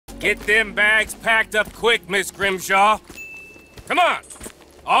Get them bags packed up quick, Miss Grimshaw. Come on,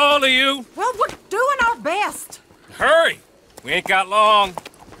 all of you. Well, we're doing our best. Hurry, we ain't got long.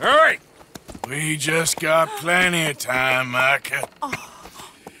 Hurry. We just got plenty of time, Micah.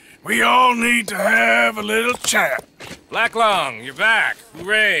 We all need to have a little chat. Blacklung, you're back.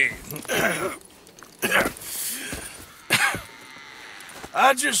 Hooray.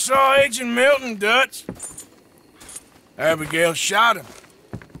 I just saw Agent Milton, Dutch. Abigail shot him.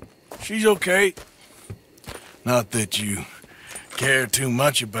 She's okay. Not that you care too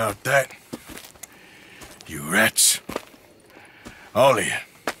much about that. You rats. All of you.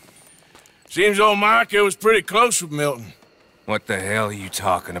 Seems old Micah was pretty close with Milton. What the hell are you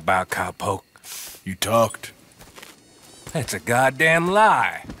talking about, cowpoke? You talked. That's a goddamn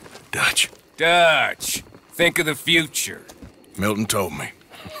lie. Dutch. Dutch, think of the future. Milton told me.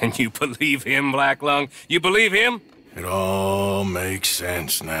 And you believe him, Blacklung? You believe him? It all makes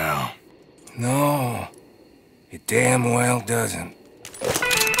sense now. No, it damn well doesn't.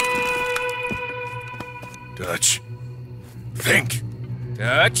 Dutch. Think.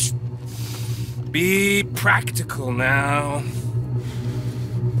 Dutch, be practical now.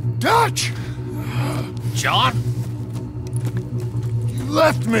 Dutch! John? You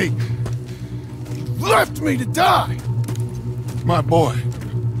left me! You left me to die! My boy,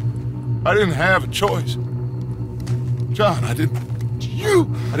 I didn't have a choice. John, I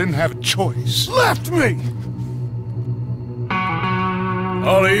didn't have a choice. Left me!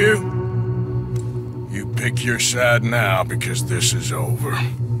 All of you, you pick your side now because this is over.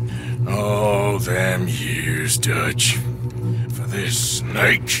 All them years, Dutch, for this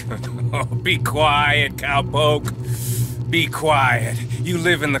snake. Oh, be quiet, cowpoke. Be quiet. You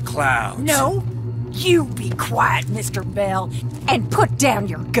live in the clouds. No, you be quiet, Mr. Bell, and put down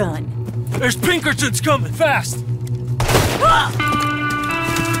your gun. There's Pinkertons coming, fast!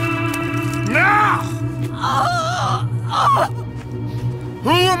 Now!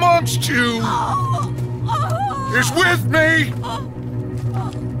 Who amongst you is with me?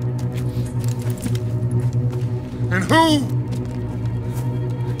 And who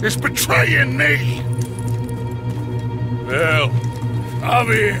is betraying me? Well, I'll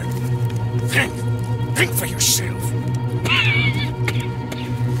be here. Think for yourself.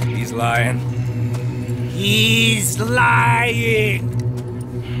 He's lying. He's lying!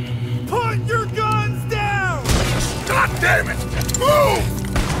 Put your guns down! God damn it! Move!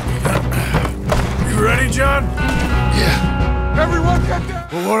 You ready, John? Yeah. Everyone get down!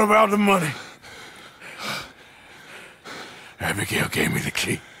 Well, what about the money? Abigail gave me the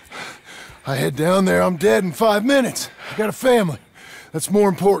key. I head down there, I'm dead in 5 minutes. I got a family. That's more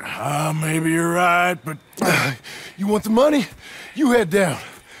important. Maybe you're right, but... You want the money? You head down.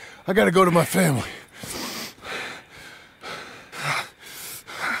 I gotta go to my family.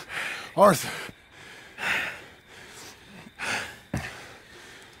 Arthur.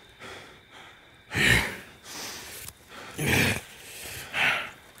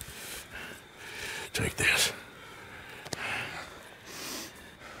 Take this.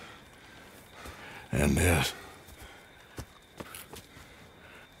 And this.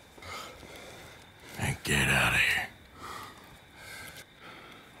 And get out of here.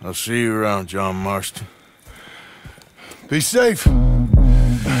 I'll see you around, John Marston. Be safe.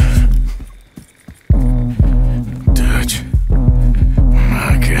 Dutch.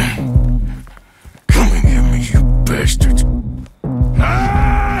 Micah. Come and get me, you bastards.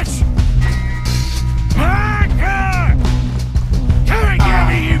 Dutch! Micah! Come and get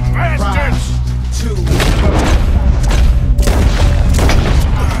me, you bastards!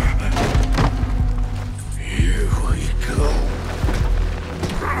 Here we go.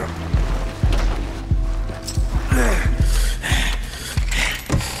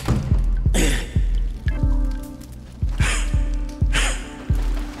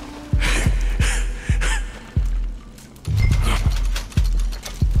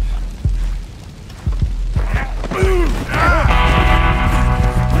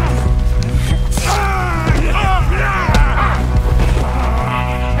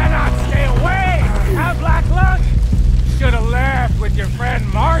 Your friend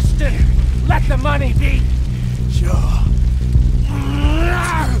Marston. Let the money be. Sure.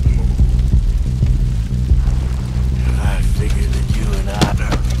 I figured that you and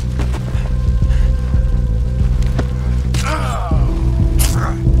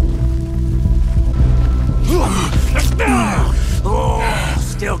Oh,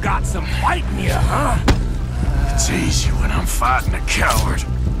 still got some fight in you, huh? It's easy when I'm fighting a coward.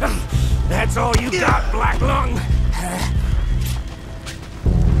 That's all you got, Blacklung?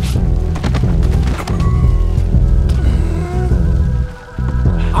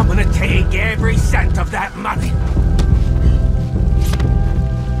 I'm gonna take every cent of that money.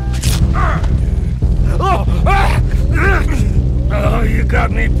 Oh, you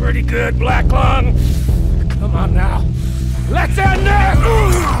got me pretty good, Black Lung. Come on now. Let's end this!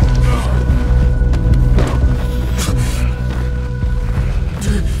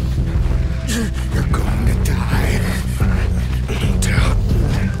 You're going to die.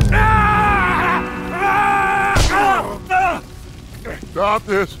 Stop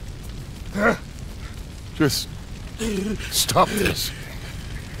this. Just stop this.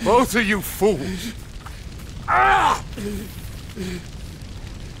 Both of you fools.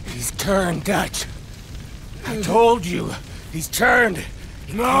 He's turned, Dutch. I told you. He's turned.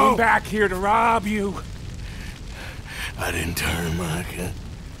 He came back here to rob you. I didn't turn, Micah.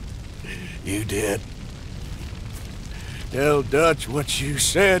 You did. Tell Dutch what you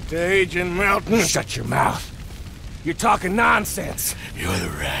said to Agent Melton. Shut your mouth. You're talking nonsense. You're the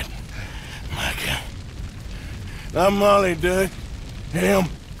rat, Micah. I'm Molly, Dutch. Him.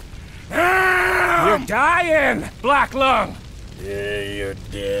 You're dying, Black Lung. Yeah, you're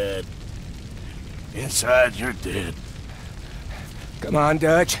dead. Inside, you're dead. Come on,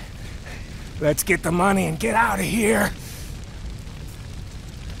 Dutch. Let's get the money and get out of here.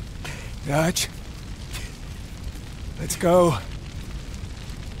 Dutch. Let's go.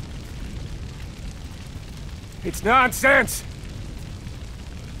 It's nonsense.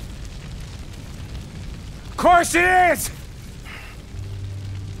 Of course it is!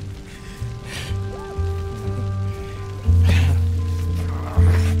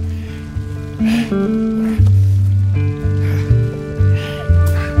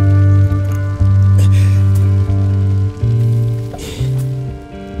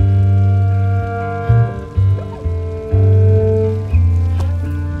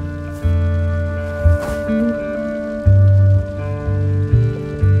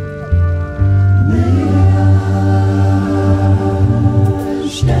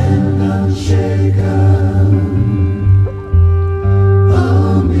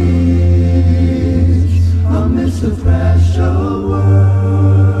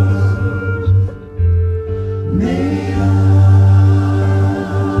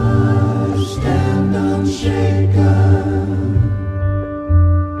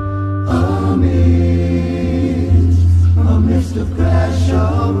 Of crash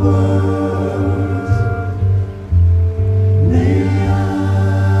of world.